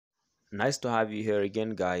Nice to have you here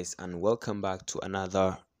again, guys, and welcome back to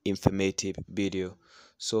another informative video.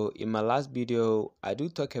 So in my last video I do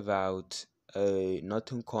talk about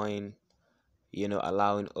Notcoin,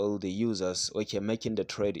 allowing all the users, making the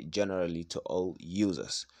trade generally to all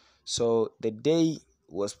users. So the day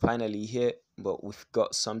was finally here, but we've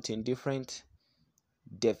got something different.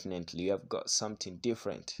 Definitely we have got something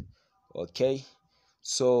different. Okay,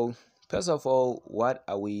 so first of all, what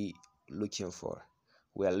are we looking for?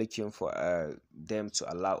 We are looking for them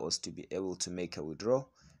to allow us to be able to make a withdrawal.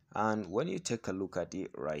 And when you take a look at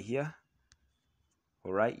it right here,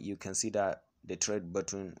 all right, you can see that the trade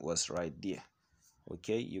button was right there.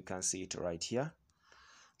 Okay, you can see it right here.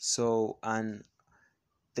 So, and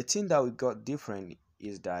the thing that we got different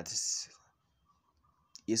is that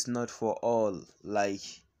it's not for all. Like,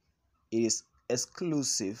 it is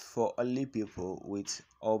exclusive for only people with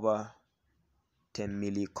over 10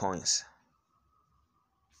 million coins.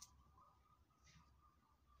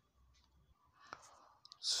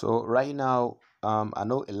 So right now, I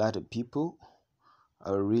know a lot of people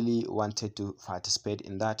really wanted to participate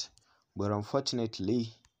in that, but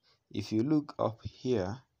unfortunately, if you look up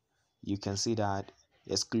here, you can see that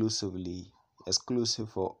exclusive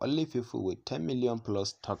for only people with 10 million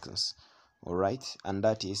plus tokens. All right, and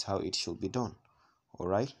that is how it should be done. All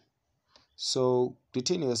right. So the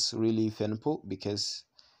thing is really painful because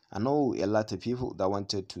I know a lot of people that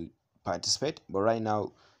wanted to participate, but right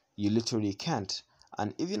now you literally can't.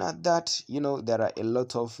 And even at that, there are a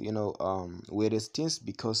lot of weirdest things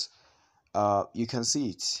because you can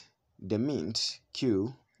see it. The mint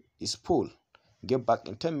queue is full. Get back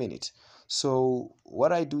in 10 minutes. So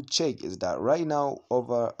what I do check is that right now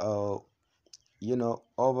over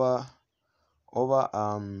over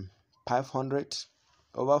 500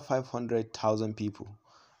 over 500,000 people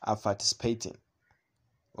are participating.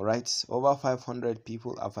 All right, over 500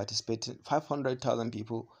 people are participating. 500,000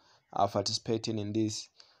 people are participating in this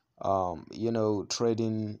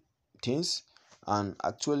trading things. And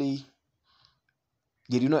actually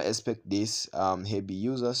they do not expect this heavy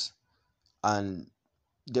users, and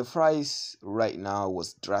the price right now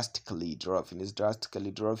was drastically dropping. It's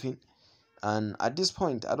drastically dropping. And at this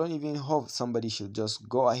point, I don't even hope somebody should just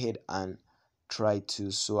go ahead and try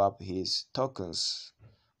to swap his tokens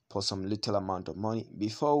for some little amount of money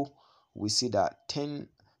before we see that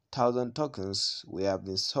 10,000 tokens have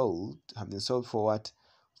been sold for what?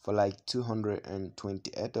 For like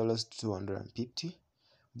 $228, 250.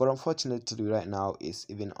 But unfortunately right now it's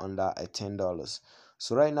even under a $10.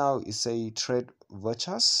 So right now it's a trade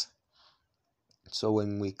vouchers. So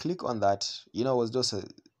when we click on that, it was just a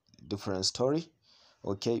different story.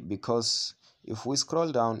 Okay, because if we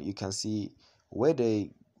scroll down, you can see where the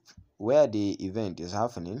event is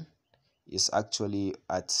happening is actually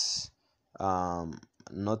at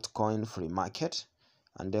Notcoin free market.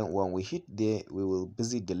 And then when we hit there, we will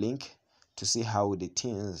visit the link to see how the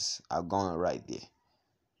things are going right there.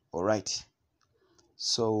 All right,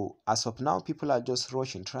 so as of now, people are just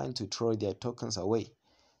rushing, trying to throw their tokens away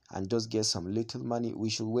and just get some little money. We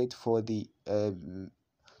should wait for the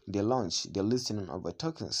launch, the listing of the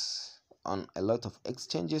tokens on a lot of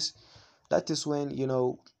exchanges. That is when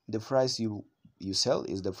the price you sell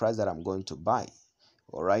is the price that I'm going to buy.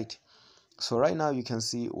 All right, so right now you can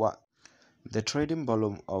see what the trading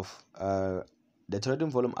volume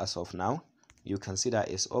as of now. You can see that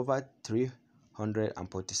it's over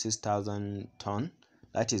 346,000 ton.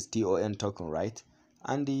 That is TON token, right?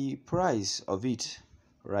 And the price of it,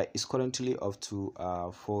 right, is currently up to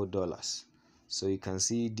 $4. So you can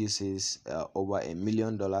see this is over $1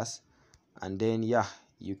 million. And then yeah,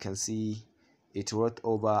 you can see it worth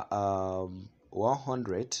over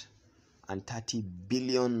 130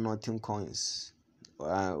 billion nothing coins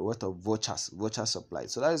worth of voucher supply.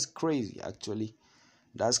 So that is crazy. Actually,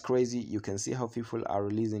 that's crazy. You can see how people are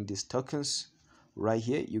releasing these tokens right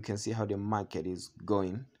here. You can see how the market is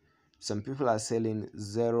going. Some people are selling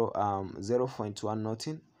 0.1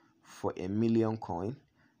 nothing for $1 million coin,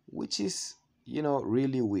 which is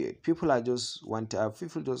really weird. People just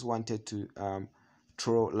wanted to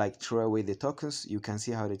throw away the tokens. You can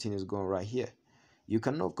see how the thing is going right here. You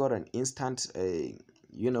cannot got an instant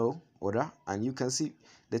order, and you can see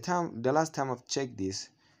the last time I've checked this,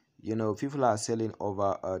 people are selling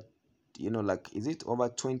over is it over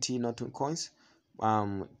 20 nothing coins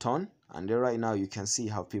ton. And then right now you can see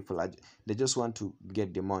how people are, they just want to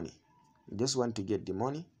get the money. They just want to get the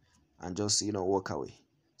money and just walk away.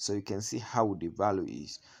 So you can see how the value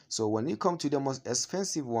is. So when you come to the most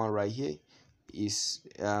expensive one right here, is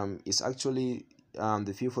actually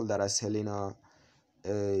the people that are selling a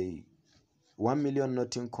 1 million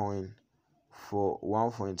nothing coin for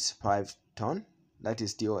 1.5 ton, that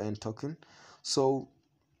is TON token. So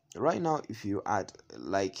right now, if you add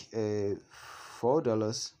like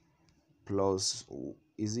 $4 plus,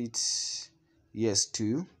 is it, yes,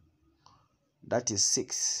 2, that is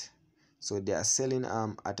 6. So they are selling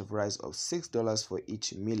at a price of $6 for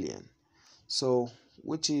each million. So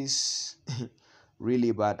which is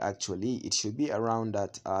really bad. Actually, it should be around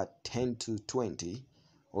that 10 to 20.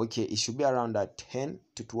 Okay, it should be around that 10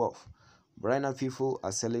 to 12, but right now people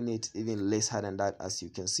are selling it even lesser than that, as you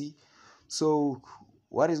can see. So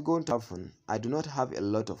what is going to happen? I do not have a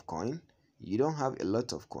lot of coin, you don't have a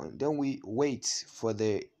lot of coin, then we wait for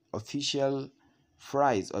the official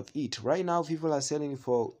price of it. Right now people are selling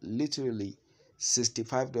for literally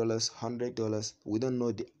 $65, $100. We don't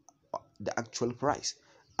know the actual price.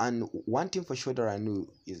 And one thing for sure that I know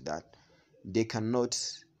is that they cannot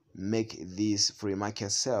make this free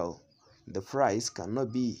market sell. The price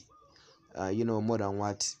cannot be more than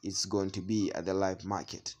what it's going to be at the live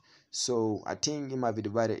market. So I think it might be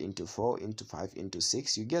divided into 4, into 5, into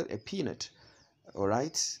 6. You get a peanut. All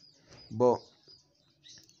right, but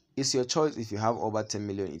it's your choice. If you have over 10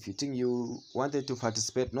 million, if you think you wanted to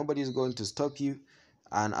participate, nobody is going to stop you.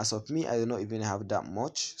 And as of me, I do not even have that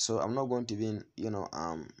much, so I'm not going to even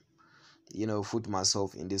put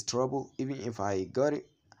myself in this trouble. Even if I got it,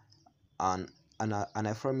 and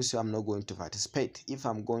I promise you I'm not going to participate if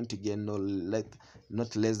I'm going to get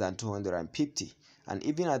not less than 250. And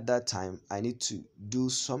even at that time, I need to do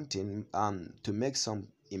something to make some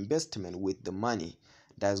investment with the money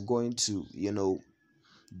that's going to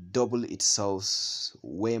double itself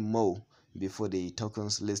way more before the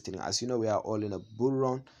tokens listing. As you know, we are all in a bull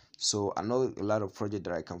run, so I know a lot of projects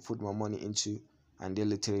that I can put my money into, and they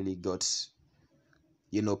literally got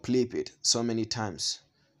flip it so many times.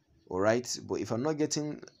 All right, but if I'm not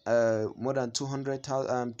getting more than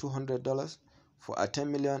 $200 for a 10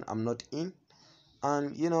 million, I'm not in.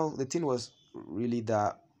 And the thing was really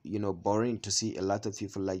that boring to see a lot of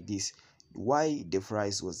people like this. Why the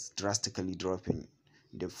price was drastically dropping?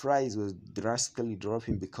 The price was drastically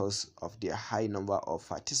dropping because of the high number of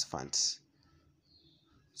participants.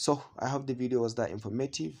 So I hope the video was that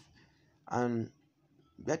informative, and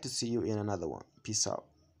glad to see you in another one. Peace out.